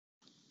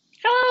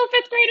Hello,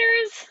 fifth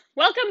graders.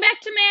 Welcome back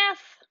to math.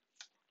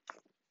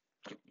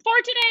 For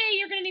today,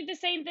 you're going to need the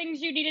same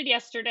things you needed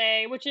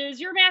yesterday, which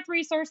is your math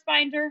resource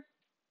binder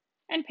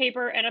and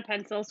paper and a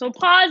pencil. So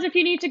pause if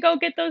you need to go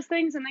get those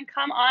things and then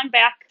come on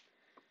back.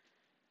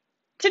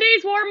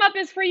 Today's warm-up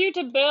is for you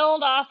to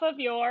build off of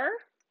your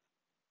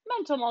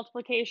mental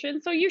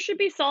multiplication. So you should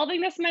be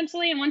solving this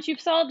mentally, and once you've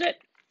solved it,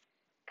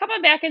 come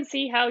on back and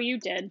see how you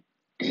did.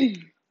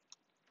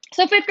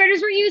 So fifth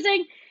graders, we're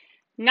using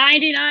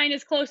 99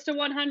 is close to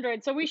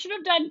 100. So we should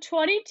have done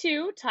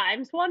 22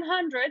 times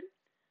 100.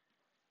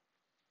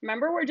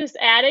 Remember, we're just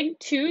adding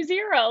 2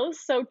 zeros,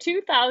 so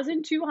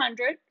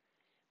 2,200.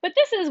 But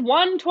this is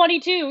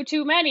 122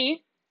 too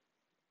many.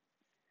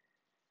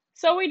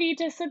 So we need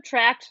to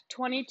subtract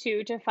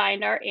 22 to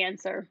find our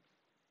answer.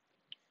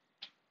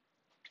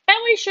 And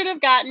we should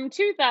have gotten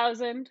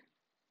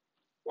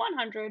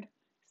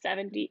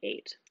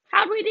 2,178.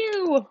 How'd we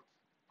do?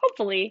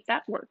 Hopefully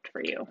that worked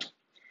for you.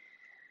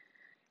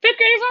 Fifth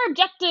graders, our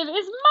objective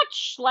is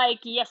much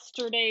like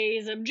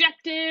yesterday's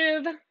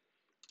objective.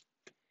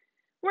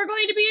 We're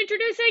going to be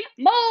introducing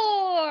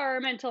more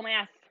mental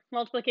math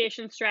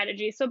multiplication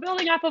strategies. So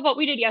building off of what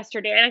we did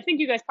yesterday, and I think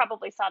you guys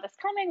probably saw this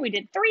coming. We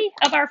did 3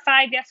 of our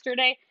 5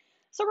 yesterday.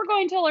 So we're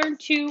going to learn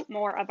 2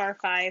 more of our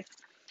 5.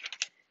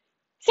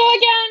 So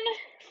again,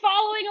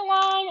 following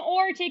along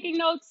or taking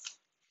notes,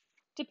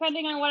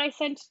 depending on what I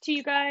sent to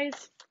you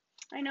guys.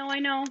 I know,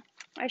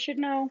 I should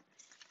know.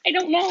 I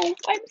don't know,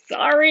 I'm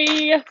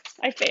sorry,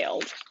 I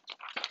failed.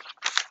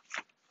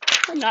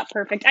 I'm not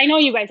perfect. I know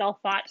you guys all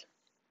thought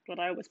that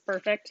I was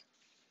perfect.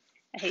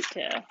 I hate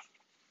to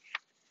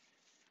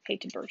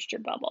burst your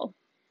bubble.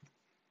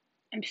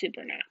 I'm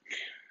super not.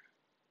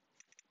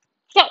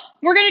 So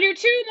we're going to do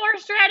 2 more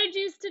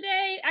strategies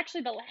today.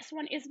 Actually, the last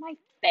one is my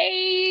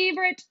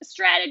favorite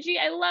strategy.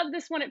 I love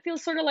this one. It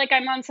feels sort of like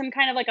I'm on some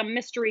kind of like a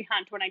mystery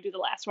hunt when I do the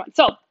last one.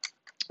 So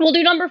we'll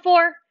do number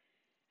 4,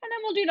 and then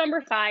we'll do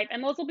number 5.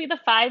 And those will be the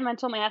 5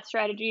 mental math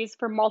strategies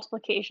for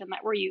multiplication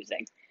that we're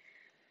using.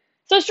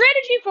 So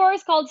strategy 4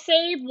 is called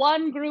save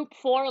one group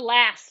for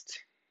last.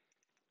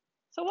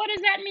 So what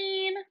does that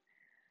mean?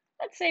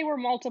 Let's say we're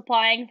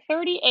multiplying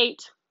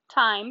 38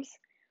 times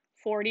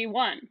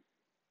 41.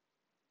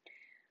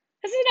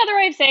 This is another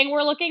way of saying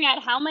we're looking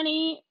at how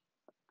many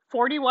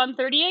 41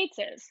 38ths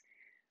is.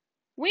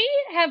 We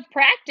have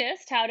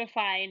practiced how to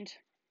find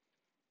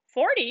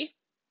 40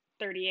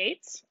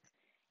 38ths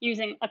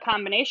using a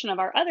combination of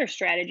our other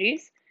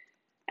strategies,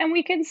 and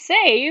we can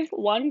save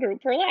one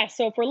group for last.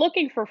 So if we're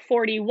looking for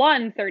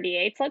 41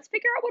 38ths, let's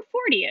figure out what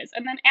 40 is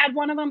and then add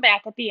one of them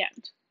back at the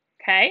end,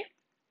 okay?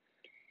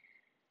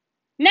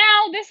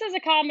 Now, this is a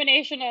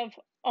combination of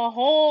a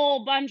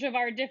whole bunch of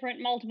our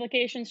different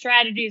multiplication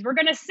strategies. We're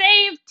going to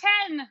save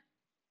 10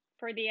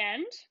 for the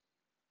end.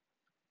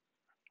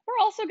 We're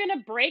also going to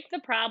break the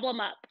problem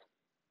up,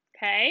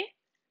 okay?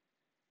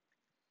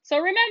 So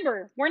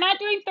remember, we're not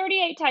doing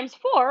 38 times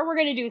 4. We're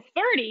going to do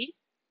 30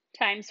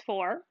 times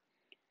 4,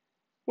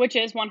 which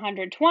is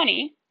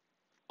 120,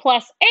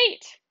 plus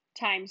 8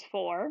 times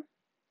 4,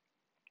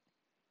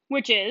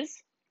 which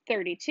is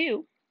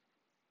 32.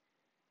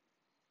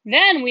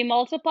 Then we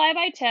multiply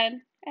by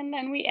 10, and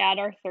then we add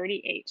our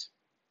 38.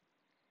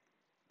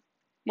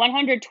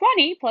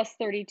 120 plus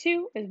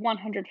 32 is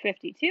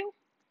 152.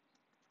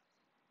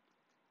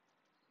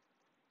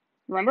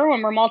 Remember,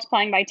 when we're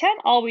multiplying by 10,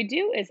 all we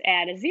do is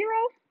add a 0.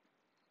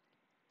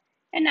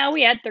 And now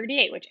we add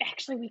 38, which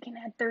actually we can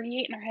add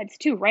 38 in our heads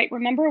too, right?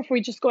 Remember, if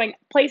we're just going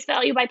place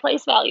value by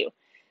place value.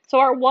 So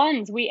our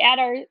 1s, we add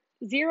our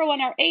 0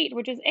 and our 8,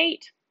 which is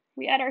 8.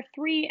 We add our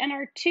 3 and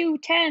our 2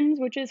 10s,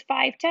 which is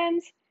 5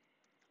 10s.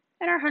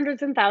 And our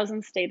hundreds and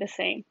thousands stay the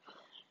same.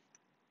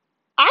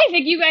 I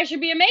think you guys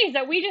should be amazed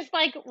that we just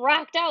like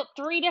rocked out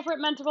 3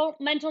 different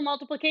mental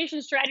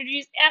multiplication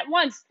strategies at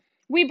once.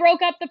 We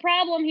broke up the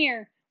problem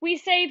here. We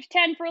saved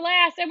 10 for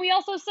last, and we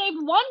also saved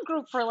one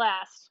group for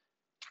last.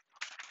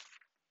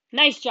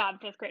 Nice job,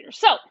 fifth graders.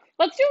 So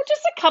let's do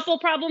just a couple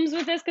problems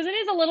with this because it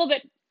is a little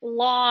bit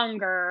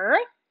longer.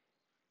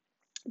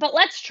 But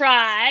let's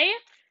try,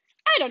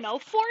 I don't know,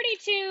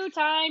 42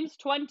 times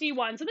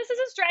 21. So this is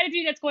a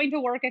strategy that's going to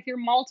work if you're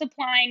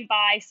multiplying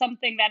by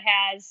something that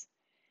has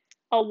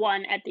a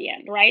 1 at the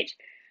end, right?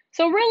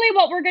 So really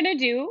what we're going to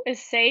do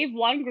is save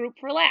one group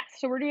for last.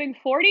 So we're doing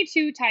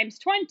 42 times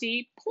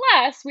 20,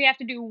 plus we have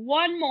to do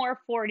one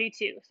more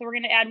 42. So we're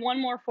going to add one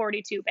more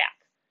 42 back,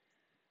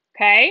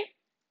 okay?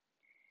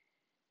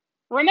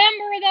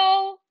 Remember,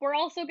 though, we're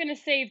also going to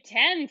save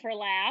 10 for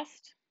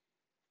last.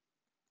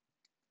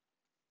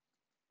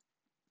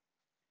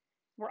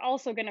 We're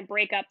also going to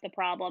break up the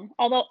problem.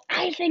 Although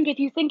I think if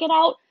you think it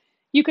out,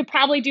 you could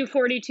probably do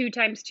 42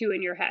 times 2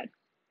 in your head.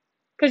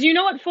 Because you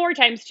know what 4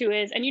 times 2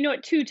 is, and you know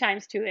what 2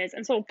 times 2 is.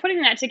 And so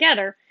putting that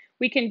together,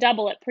 we can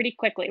double it pretty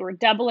quickly. We're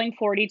doubling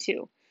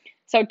 42.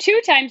 So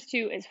 2 times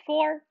 2 is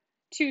 4.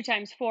 2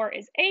 times 4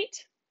 is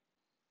 8.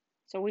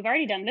 So we've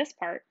already done this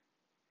part.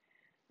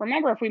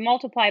 Remember, if we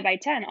multiply by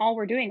 10, all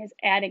we're doing is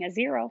adding a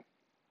 0.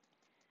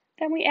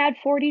 Then we add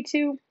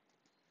 42.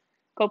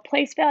 Go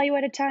place value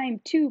at a time.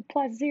 2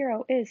 plus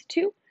 0 is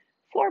 2.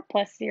 4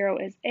 plus 0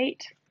 is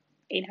 8,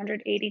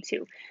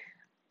 882.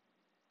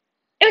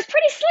 It was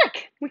pretty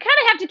slick. We kind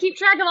of have to keep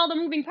track of all the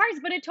moving parts,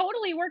 but it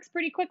totally works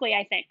pretty quickly,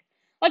 I think.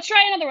 Let's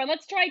try another one.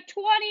 Let's try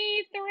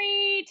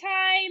 23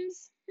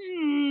 times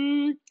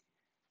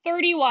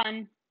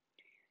 31.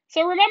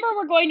 So remember,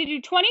 we're going to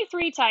do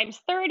 23 times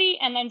 30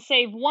 and then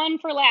save 1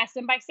 for last.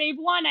 And by save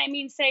 1, I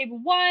mean save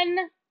 1,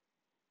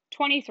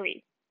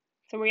 23.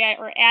 So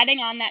we're adding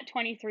on that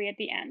 23 at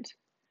the end.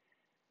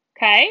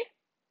 Okay?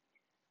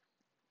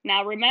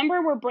 Now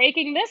remember, we're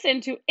breaking this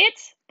into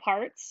its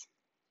parts,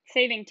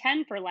 saving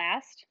 10 for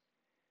last.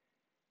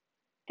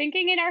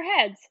 Thinking in our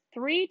heads,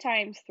 3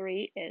 times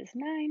 3 is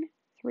 9.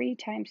 3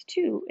 times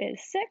 2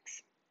 is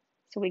 6.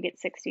 So we get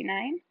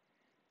 69.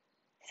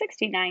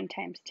 69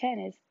 times 10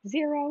 is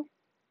 0.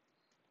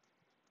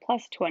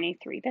 Plus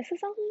 23. This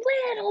is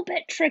a little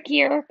bit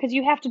trickier because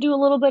you have to do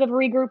a little bit of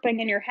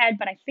regrouping in your head,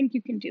 but I think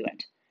you can do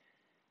it.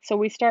 So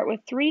we start with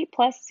 3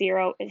 plus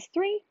 0 is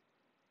 3.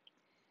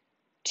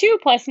 2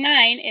 plus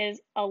 9 is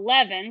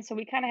 11, so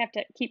we kind of have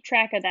to keep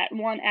track of that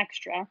one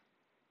extra.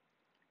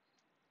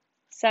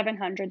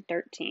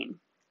 713.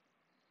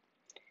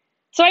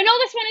 So I know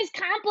this one is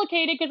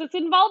complicated because it's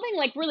involving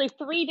like really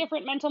 3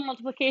 different mental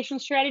multiplication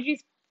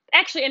strategies.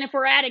 Actually, and if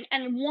we're adding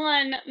and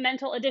 1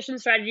 mental addition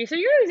strategy, so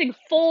you're using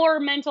 4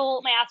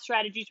 mental math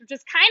strategies, which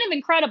is kind of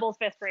incredible,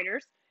 5th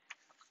graders.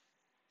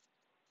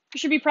 You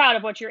should be proud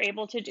of what you're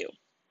able to do.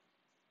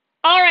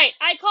 All right,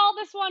 I call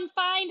this one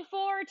find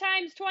 4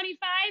 times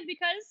 25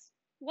 because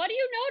what do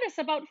you notice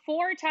about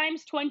 4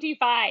 times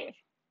 25?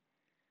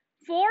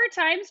 4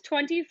 times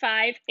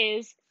 25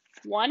 is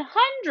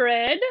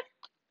 100.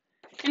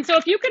 And so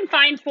if you can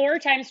find 4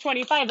 times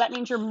 25, that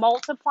means you're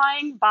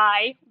multiplying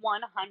by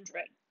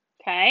 100.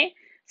 Okay,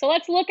 so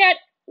let's look at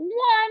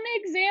one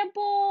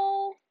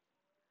example.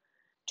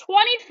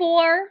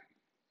 24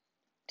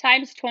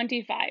 times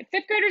 25.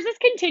 5th graders, this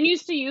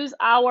continues to use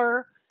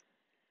our,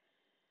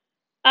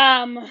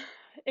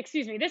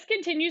 this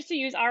continues to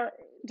use our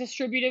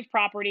distributive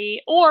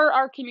property or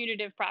our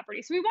commutative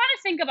property. So we want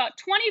to think about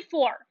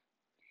 24.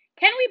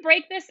 Can we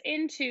break this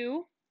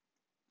into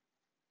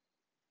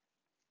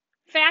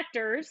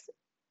factors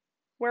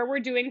where we're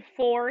doing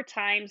 4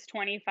 times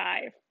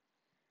 25?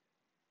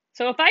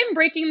 So if I'm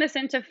breaking this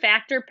into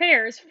factor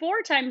pairs,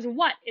 4 times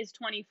what is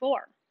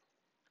 24?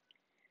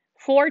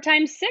 4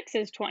 times 6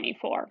 is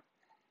 24.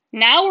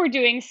 Now we're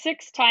doing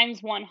 6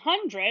 times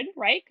 100,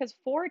 right? Because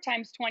 4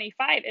 times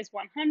 25 is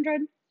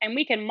 100, and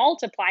we can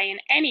multiply in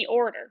any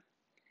order.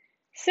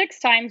 6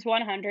 times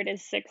 100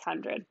 is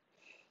 600.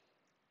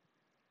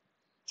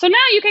 So now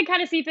you can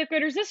kind of see, 5th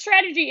graders, this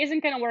strategy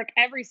isn't going to work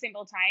every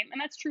single time, and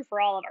that's true for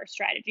all of our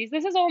strategies.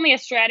 This is only a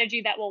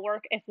strategy that will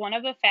work if one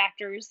of the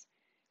factors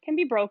can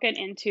be broken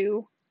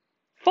into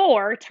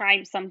 4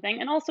 times something,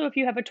 and also if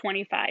you have a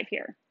 25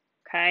 here,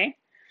 okay?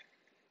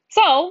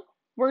 So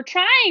we're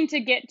trying to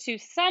get to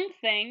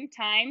something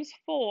times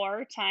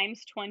 4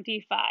 times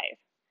 25.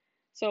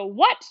 So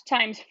what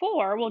times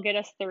 4 will get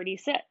us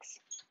 36?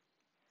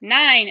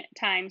 9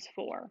 times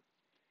 4.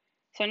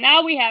 So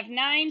now we have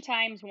 9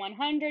 times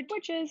 100,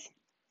 which is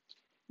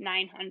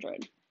 900.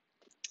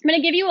 I'm going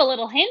to give you a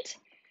little hint.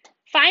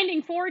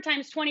 Finding 4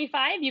 times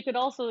 25, you could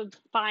also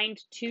find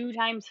 2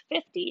 times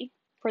 50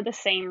 for the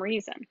same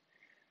reason.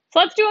 So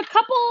let's do a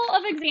couple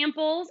of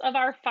examples of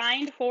our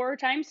find 4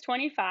 times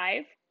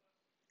 25.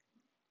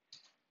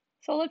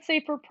 So let's say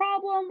for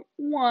problem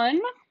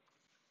 1,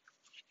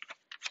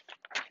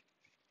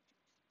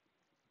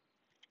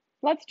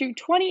 let's do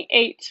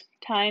 28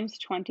 times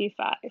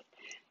 25.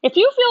 If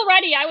you feel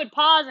ready, I would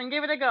pause and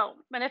give it a go.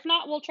 But if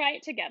not, we'll try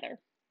it together.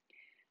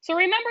 So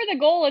remember, the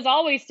goal is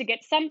always to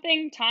get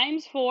something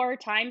times 4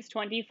 times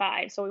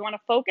 25. So we want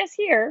to focus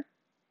here.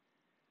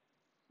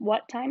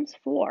 What times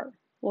 4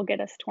 will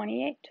get us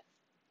 28?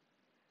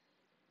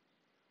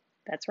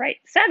 That's right,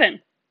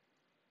 7.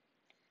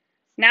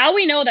 Now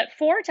we know that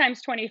 4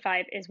 times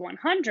 25 is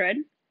 100.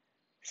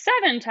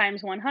 7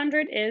 times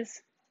 100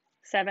 is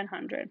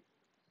 700.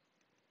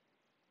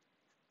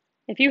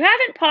 If you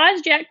haven't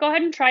paused yet, go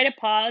ahead and try to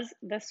pause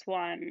this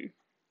one.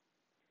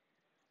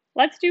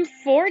 Let's do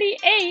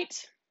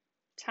 48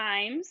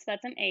 times,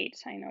 that's an 8,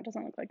 I know it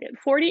doesn't look like it,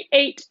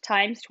 48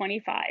 times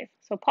 25.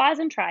 So pause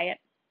and try it.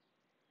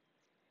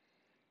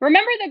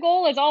 Remember, the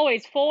goal is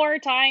always 4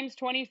 times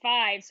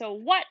 25. So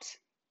what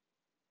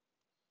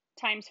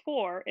times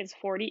 4 is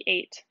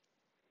 48?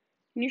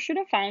 And you should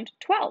have found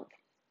 12.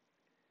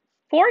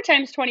 4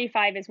 times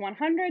 25 is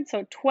 100,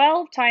 so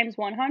 12 times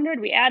 100,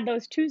 we add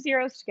those 2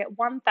 zeros to get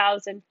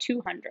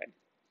 1,200.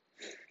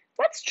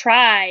 Let's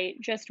try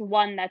just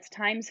one that's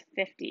times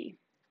 50.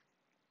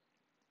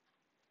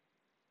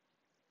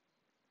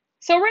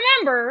 So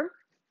remember,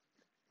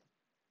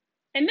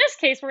 in this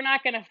case, we're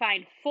not going to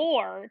find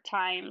 4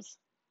 times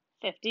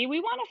 50. We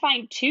want to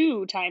find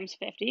 2 times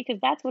 50 because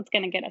that's what's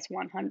going to get us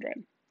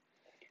 100.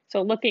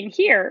 So looking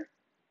here,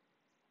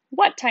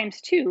 what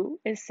times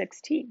 2 is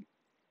 16?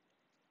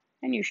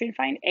 And you should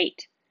find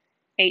 8.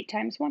 8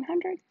 times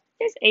 100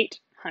 is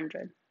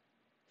 800.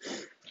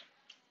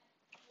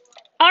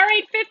 All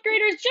right, fifth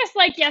graders, just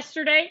like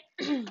yesterday,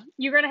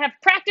 you're going to have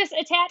practice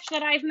attached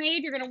that I've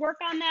made. You're going to work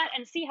on that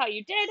and see how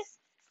you did.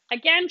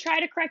 Again, try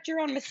to correct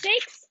your own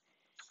mistakes.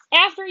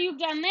 After you've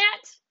done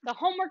that, the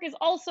homework is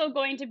also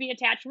going to be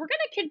attached. We're going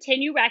to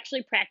continue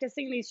actually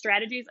practicing these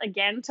strategies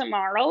again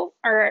tomorrow,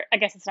 or I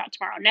guess it's not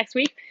tomorrow, next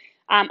week,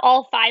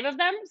 all 5 of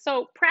them.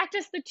 So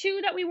practice the 2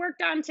 that we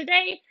worked on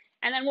today,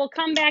 and then we'll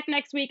come back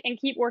next week and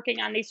keep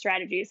working on these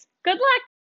strategies. Good luck.